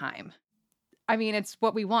aggregate time. I mean, it's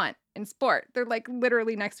what we want in sport. They're like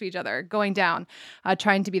literally next to each other, going down,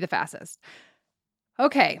 trying to be the fastest.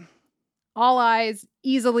 Okay, all eyes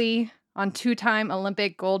easily on 2-time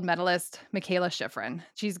Olympic gold medalist Mikaela Shiffrin.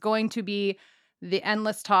 She's going to be the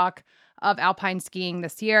endless talk of alpine skiing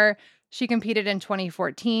this year. She competed in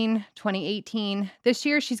 2014, 2018. This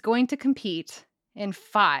year, she's going to compete in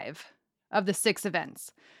 5 of the 6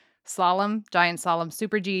 events: slalom, giant slalom,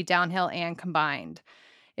 Super G, downhill, and combined.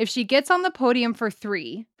 If she gets on the podium for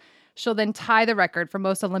 3, she'll then tie the record for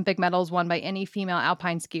most Olympic medals won by any female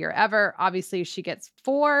alpine skier ever. Obviously, if she gets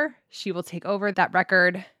 4, she will take over that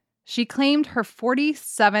record. She claimed her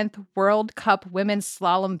 47th World Cup women's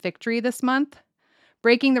slalom victory this month,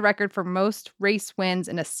 breaking the record for most race wins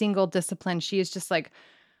in a single discipline. She is just like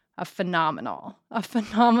a phenomenal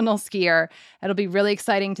skier. It'll be really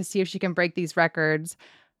exciting to see if she can break these records.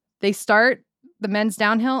 They start the men's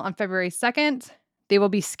downhill on February 2nd. They will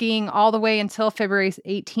be skiing all the way until February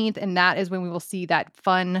 18th, and that is when we will see that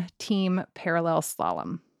fun team parallel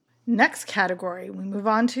slalom. Next category, we move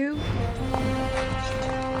on to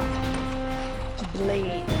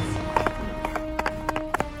blades.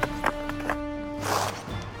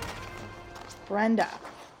 Brenda.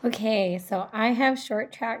 Okay, so I have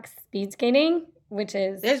short track speed skating, which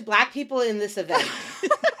is... There's Black people in this event.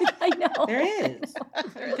 I know. There is.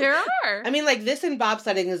 There are. I mean, like, this and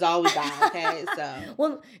bobsledding is all we got, okay? So.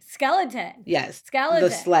 Well, skeleton. Yes. Skeleton.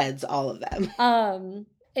 The sleds, all of them.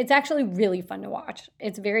 It's actually really fun to watch.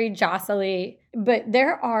 It's very jostly, but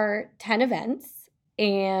there are 10 events.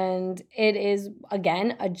 And it is,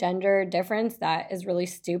 again, a gender difference that is really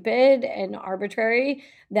stupid and arbitrary,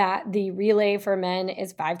 that the relay for men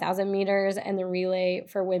is 5,000 meters and the relay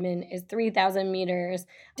for women is 3,000 meters.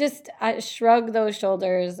 Just shrug those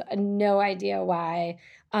shoulders. No idea why.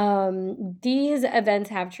 These events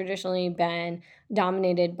have traditionally been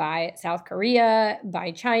dominated by South Korea, by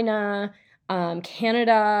China.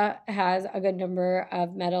 Canada has a good number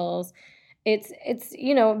of medals. It's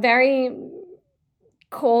very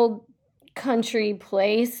cold country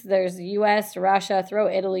place. There's US, Russia, throw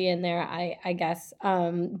Italy in there, I guess.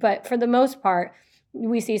 But for the most part,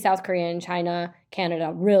 we see South Korea and China,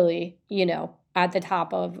 Canada really, at the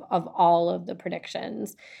top of all of the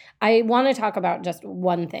predictions. I want to talk about just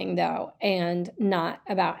one thing, though, and not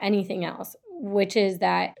about anything else, which is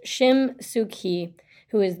that Shim Soo-ki,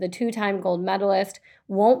 who is the 2-time gold medalist,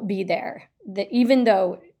 won't be there. Even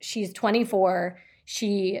though she's 24,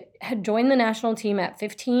 she had joined the national team at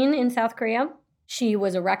 15 in South Korea. She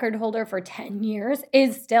was a record holder for 10 years,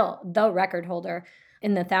 is still the record holder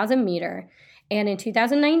in the 1,000 meter. And in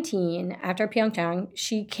 2019, after Pyeongchang,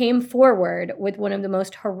 she came forward with one of the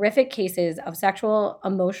most horrific cases of sexual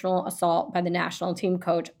emotional assault by the national team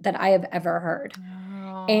coach that I have ever heard.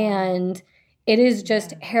 Oh. And it is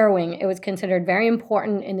just harrowing. It was considered very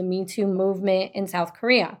important in the Me Too movement in South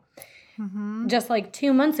Korea. Mm-hmm. Just like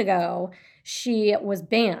 2 months ago, she was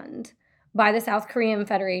banned by the South Korean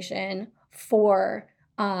Federation for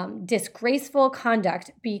disgraceful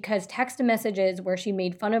conduct because text messages where she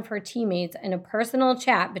made fun of her teammates in a personal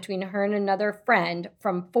chat between her and another friend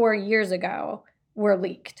from 4 years ago were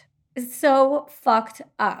leaked. It's so fucked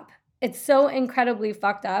up. It's so incredibly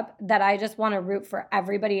fucked up that I just want to root for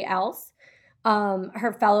everybody else.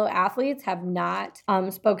 Her fellow athletes have not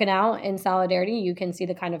spoken out in solidarity. You can see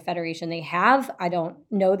the kind of federation they have. I don't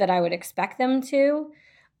know that I would expect them to.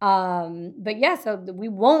 But yeah, so we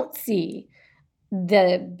won't see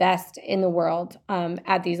the best in the world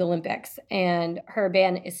at these Olympics. And her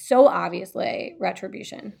ban is so obviously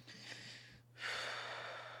retribution.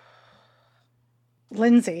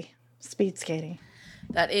 Lindsay, speed skating.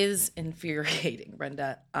 That is infuriating,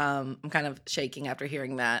 Brenda. I'm kind of shaking after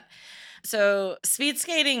hearing that. So speed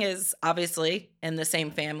skating is obviously in the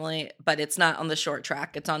same family, but it's not on the short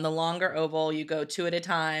track. It's on the longer oval. You go 2 at a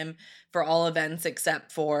time for all events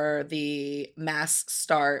except for the mass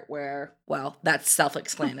start where, well, that's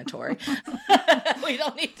self-explanatory. We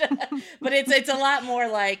don't need to, but it's a lot more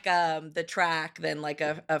like the track than like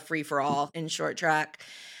a free-for-all in short track.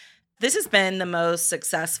 This has been the most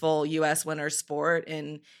successful U.S. winter sport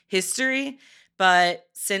in history. But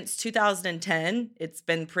since 2010, it's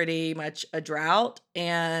been pretty much a drought.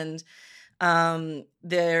 And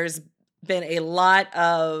there's been a lot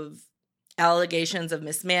of allegations of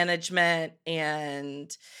mismanagement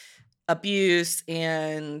and abuse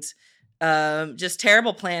and just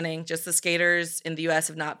terrible planning. Just the skaters in the U.S.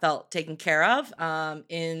 have not felt taken care of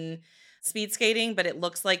in speed skating, but it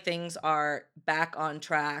looks like things are back on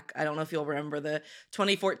track. I don't know if you'll remember the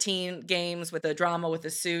 2014 games with the drama with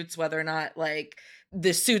the suits, whether or not like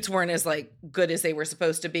the suits weren't as like good as they were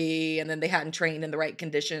supposed to be. And then they hadn't trained in the right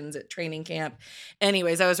conditions at training camp.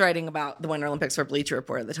 Anyways, I was writing about the Winter Olympics for Bleacher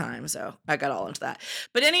Report at the time. So I got all into that.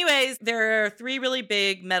 But anyways, there are 3 really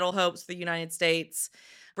big medal hopes for the United States.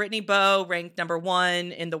 Brittany Bowe ranked number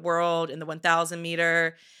 1 in the world in the 1,000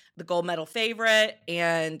 meter. The gold medal favorite,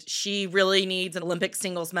 and she really needs an Olympic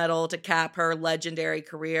singles medal to cap her legendary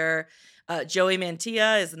career. Joey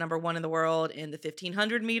Mantilla is the number 1 in the world in the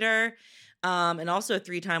 1,500 meter, and also a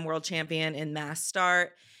 3-time world champion in mass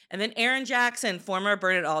start. And then Erin Jackson, former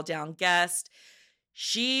Burn It All Down guest.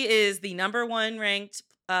 She is the number 1 ranked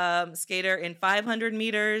skater in 500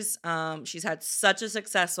 meters. She's had such a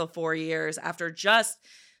successful 4 years after just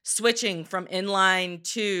switching from inline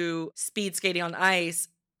to speed skating on ice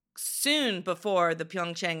soon before the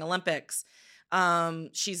Pyeongchang Olympics.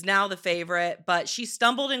 She's now the favorite, but she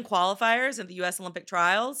stumbled in qualifiers in the U.S. Olympic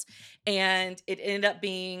trials, and it ended up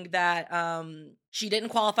being that she didn't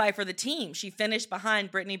qualify for the team. She finished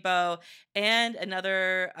behind Brittany Bowe and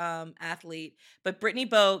another athlete, but Brittany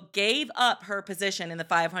Bowe gave up her position in the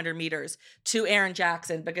 500 meters to Erin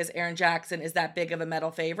Jackson because Erin Jackson is that big of a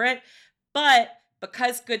medal favorite. But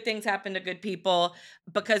because good things happen to good people,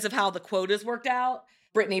 because of how the quotas worked out,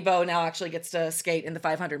 Brittany Bowe now actually gets to skate in the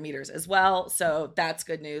 500 meters as well. So that's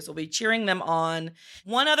good news. We'll be cheering them on.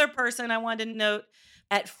 One other person I wanted to note,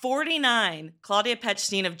 at 49, Claudia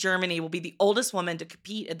Pechstein of Germany will be the oldest woman to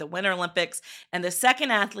compete at the Winter Olympics and the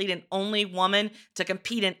second athlete and only woman to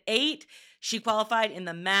compete in 8. She qualified in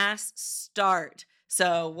the mass start.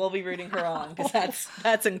 So we'll be rooting her on because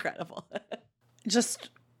that's incredible. Just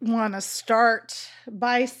want to start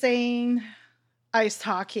by saying ice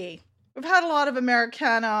hockey. We've had a lot of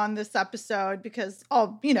Americana on this episode because,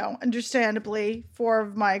 understandably, 4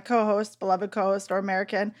 of my co-hosts, beloved co-hosts, are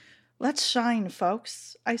American. Let's shine,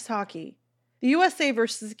 folks. Ice hockey. The USA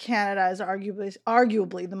versus Canada is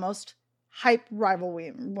arguably the most hype rivalry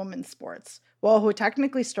in women's sports, who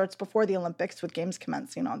technically starts before the Olympics with games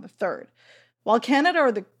commencing on the 3rd. While Canada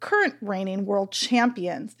are the current reigning world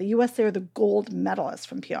champions, the USA are the gold medalists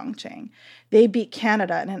from Pyeongchang. They beat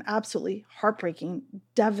Canada in an absolutely heartbreaking,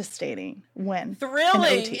 devastating win.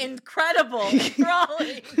 Thrilling, incredible,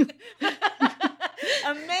 enthralling,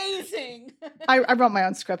 amazing. I wrote my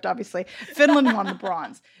own script, obviously. Finland won the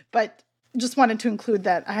bronze, but just wanted to include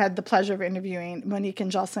that I had the pleasure of interviewing Monique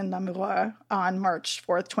and Jocelyn Lamoureux on March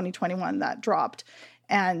 4th, 2021, that dropped.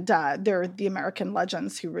 And they're the American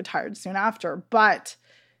legends who retired soon after. But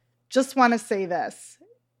just want to say this.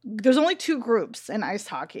 There's only 2 groups in ice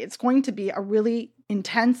hockey. It's going to be a really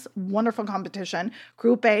intense, wonderful competition.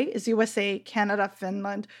 Group A is USA, Canada,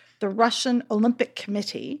 Finland, the Russian Olympic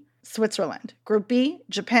Committee, Switzerland. Group B,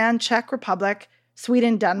 Japan, Czech Republic,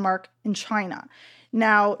 Sweden, Denmark, and China.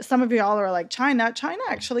 Now, some of y'all are like, China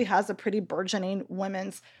actually has a pretty burgeoning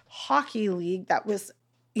women's hockey league that was,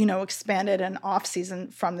 expanded an off-season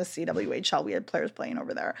from the CWHL. We had players playing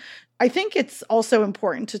over there. I think it's also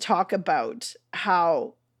important to talk about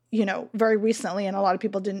how, very recently, and a lot of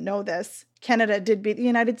people didn't know this, Canada did beat the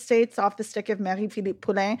United States off the stick of Marie-Philippe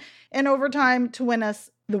Poulin in overtime to win us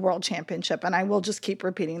the world championship. And I will just keep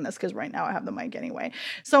repeating this because right now I have the mic anyway.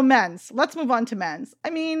 So men's, let's move on to men's. I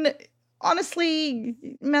mean, honestly,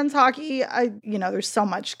 men's hockey, there's so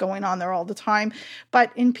much going on there all the time.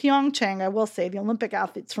 But in Pyeongchang, I will say the Olympic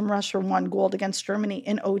athletes from Russia won gold against Germany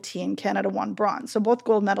in OT and Canada won bronze. So both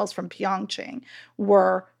gold medals from Pyeongchang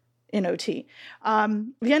were in OT.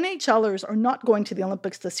 The NHLers are not going to the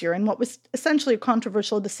Olympics this year in what was essentially a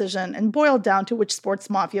controversial decision and boiled down to which sports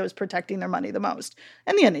mafia was protecting their money the most.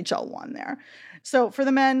 And the NHL won there. So for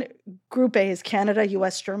the men, Group A is Canada,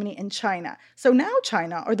 US, Germany, and China. So now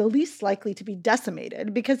China are the least likely to be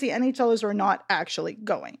decimated because the NHLers are not actually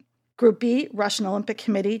going. Group B, Russian Olympic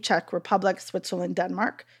Committee, Czech Republic, Switzerland,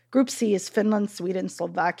 Denmark. Group C is Finland, Sweden,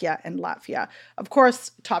 Slovakia, and Latvia. Of course,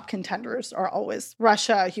 top contenders are always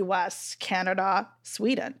Russia, US, Canada,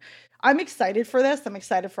 Sweden. I'm excited for this. I'm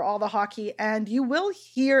excited for all the hockey, and you will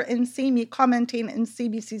hear and see me commenting in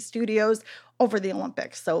CBC studios over the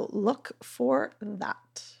Olympics. So look for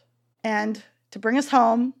that. And to bring us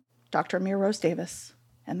home, Dr. Amir Rose Davis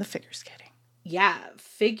and the figure skating. Yeah,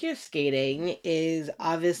 figure skating is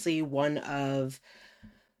obviously one of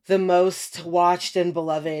the most watched and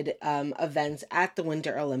beloved events at the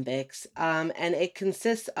Winter Olympics. And it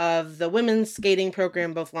consists of the women's skating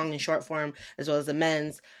program, both long and short form, as well as the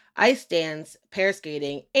men's ice dance, pair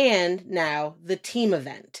skating, and now the team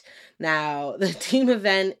event. Now, the team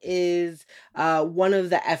event is one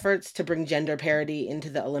of the efforts to bring gender parity into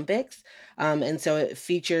the Olympics. And so it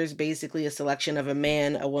features basically a selection of a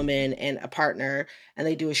man, a woman, and a partner. And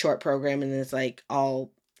they do a short program, and it's like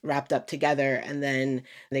all wrapped up together, and then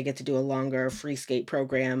they get to do a longer free skate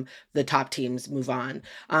program. The top teams move on.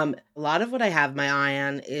 A lot of what I have my eye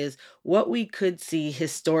on is what we could see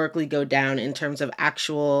historically go down in terms of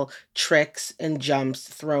actual tricks and jumps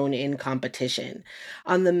thrown in competition.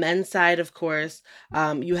 On the men's side, of course,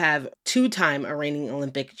 you have two-time reigning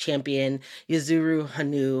Olympic champion Yuzuru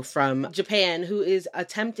Hanyu from Japan, who is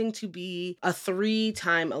attempting to be a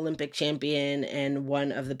three-time Olympic champion and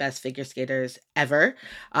one of the best figure skaters ever.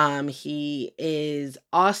 He is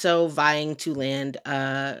also vying to land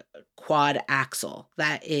a quad axel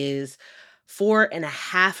that is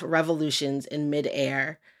 4.5 revolutions in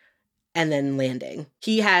midair and then landing.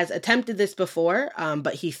 He has attempted this before,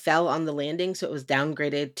 but he fell on the landing, so it was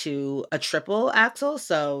downgraded to a triple axel.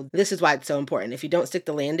 So this is why it's so important. If you don't stick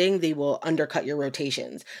the landing, they will undercut your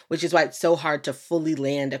rotations, which is why it's so hard to fully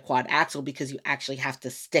land a quad axel because you actually have to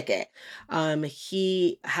stick it.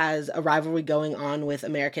 He has a rivalry going on with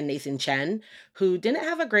American Nathan Chen, who didn't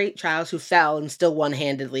have a great trials, who fell and still won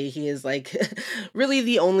handedly. He is like really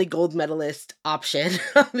the only gold medalist option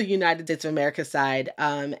on the United States of America side.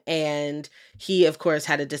 And he, of course,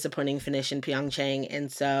 had a disappointing finish in Pyeongchang.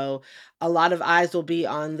 And so a lot of eyes will be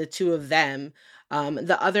on the two of them.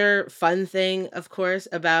 The other fun thing, of course,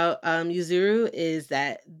 about Yuzuru is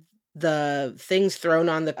that the things thrown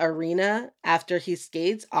on the arena after he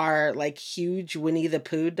skates are like huge Winnie the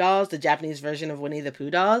Pooh dolls, the Japanese version of Winnie the Pooh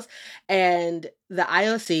dolls. And the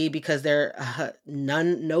IOC, because they're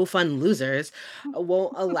no fun losers,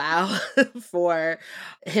 won't allow for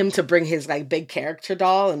him to bring his like big character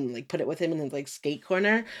doll and like put it with him in his like skate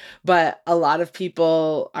corner. But a lot of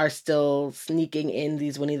people are still sneaking in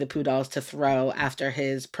these Winnie the Pooh dolls to throw after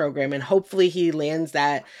his program. And hopefully he lands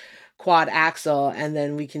that quad axel, and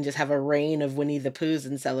then we can just have a reign of Winnie the Poohs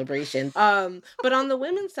in celebration. But on the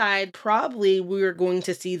women's side, probably we're going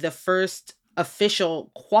to see the first official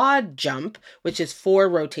quad jump, which is 4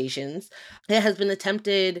 rotations. It has been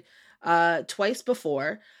attempted twice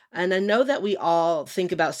before. And I know that we all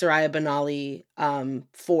think about Soraya Benali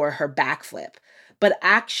for her backflip, but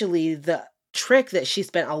actually the trick that she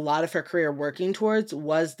spent a lot of her career working towards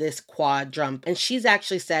was this quad jump. And she's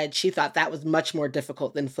actually said she thought that was much more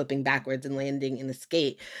difficult than flipping backwards and landing in a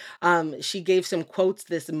skate. She gave some quotes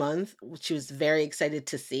this month, which she was very excited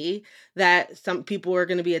to see, that some people were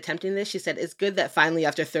going to be attempting this. She said, it's good that finally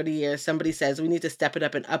after 30 years, somebody says we need to step it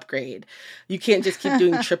up and upgrade. You can't just keep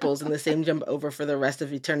doing triples in the same jump over for the rest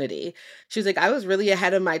of eternity. She was like, I was really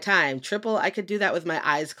ahead of my time. Triple, I could do that with my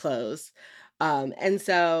eyes closed. And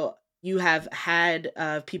so You have had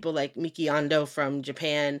people like Miki Ando from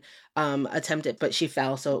Japan attempt it, but she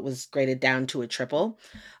fell, so it was graded down to a triple.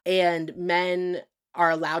 And men are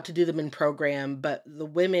allowed to do them in program, but the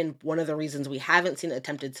women, one of the reasons we haven't seen it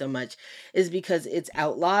attempted so much is because it's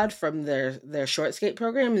outlawed from their short skate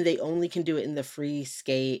program, and they only can do it in the free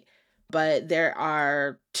skate. But there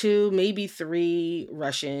are 2, maybe 3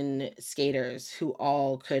 Russian skaters who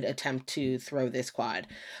all could attempt to throw this quad.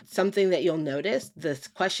 Something that you'll notice, this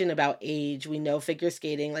question about age, we know figure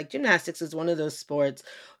skating, like gymnastics, is one of those sports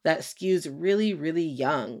that skews really, really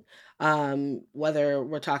young. Whether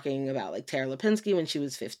we're talking about like Tara Lipinski when she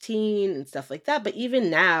was 15 and stuff like that. But even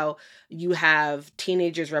now, you have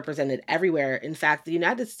teenagers represented everywhere. In fact, the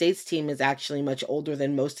United States team is actually much older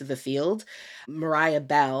than most of the field. Mariah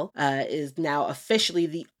Bell is now officially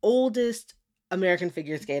the oldest American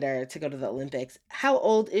figure skater to go to the Olympics. How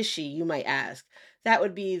old is she, you might ask? That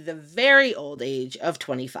would be the very old age of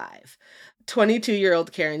 25.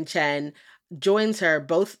 22-year-old Karen Chen joins her.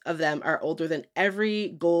 Both of them are older than every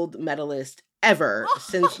gold medalist ever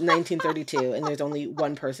since 1932, and there's only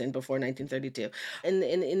one person before 1932. And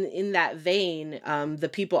in that vein, the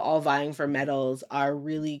people all vying for medals are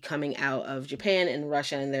really coming out of Japan and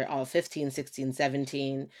Russia, and they're all 15, 16,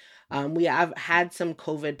 17. We have had some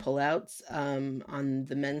COVID pullouts on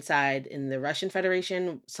the men's side in the Russian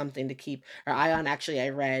Federation, something to keep our eye on. Actually, I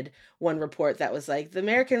read one report that was like, the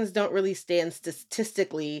Americans don't really stand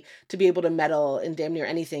statistically to be able to medal in damn near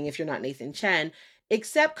anything if you're not Nathan Chen,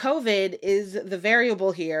 except COVID is the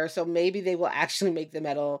variable here. So maybe they will actually make the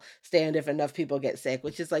medal stand if enough people get sick,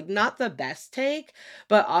 which is like not the best take,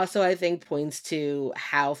 but also I think points to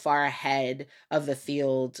how far ahead of the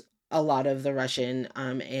field a lot of the Russian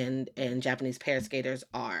and Japanese pair skaters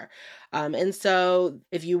are. And so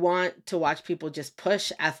if you want to watch people just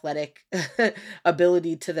push athletic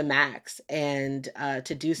ability to the max and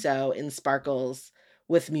to do so in sparkles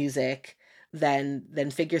with music,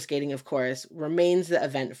 then figure skating, of course, remains the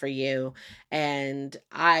event for you. And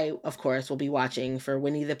I, of course, will be watching for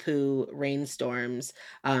Winnie the Pooh rainstorms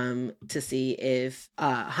to see if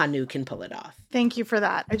Hanu can pull it off. Thank you for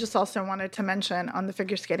that. I just also wanted to mention on the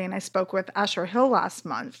figure skating, I spoke with Asher Hill last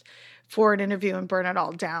month for an interview and Burn It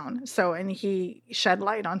All Down. And he shed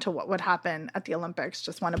light onto what would happen at the Olympics.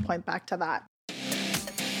 Just want to point back to that.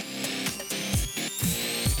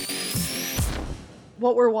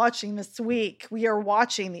 What we're watching this week, we are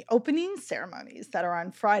watching the opening ceremonies that are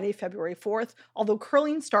on Friday, February 4th, although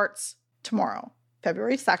curling starts tomorrow,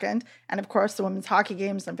 February 2nd, and of course the women's hockey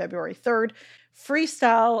games on February 3rd.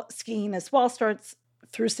 Freestyle skiing as well starts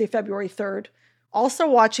Thursday, February 3rd. Also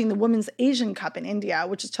watching the Women's Asian Cup in India,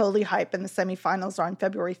 which is totally hype, and the semifinals are on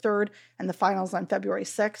February 3rd and the finals on February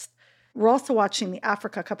 6th. We're also watching the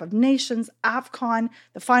Africa Cup of Nations, AFCON.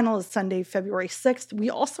 The final is Sunday, February 6th. We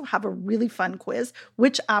also have a really fun quiz.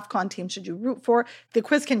 Which AFCON team should you root for? The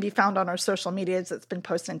quiz can be found on our social medias. It's been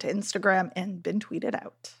posted to Instagram and been tweeted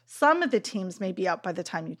out. Some of the teams may be out by the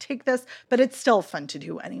time you take this, but it's still fun to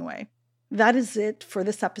do anyway. That is it for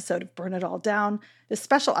this episode of Burn It All Down. This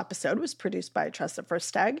special episode was produced by Tressa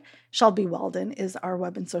Versteg. Shelby Weldon is our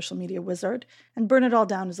web and social media wizard, and Burn It All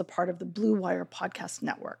Down is a part of the Blue Wire Podcast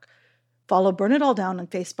Network. Follow Burn It All Down on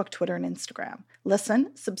Facebook, Twitter, and Instagram.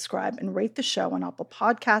 Listen, subscribe, and rate the show on Apple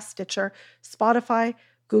Podcasts, Stitcher, Spotify,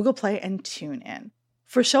 Google Play, and TuneIn.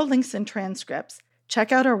 For show links and transcripts,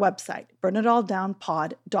 check out our website,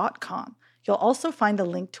 burnitalldownpod.com. You'll also find a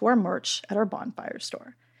link to our merch at our Bonfire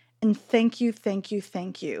store. And thank you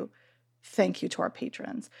to our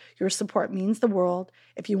patrons. Your support means the world.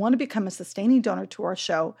 If you want to become a sustaining donor to our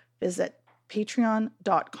show, visit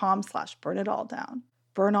patreon.com/burnitalldown.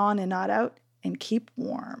 Burn on and not out, and keep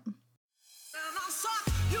warm.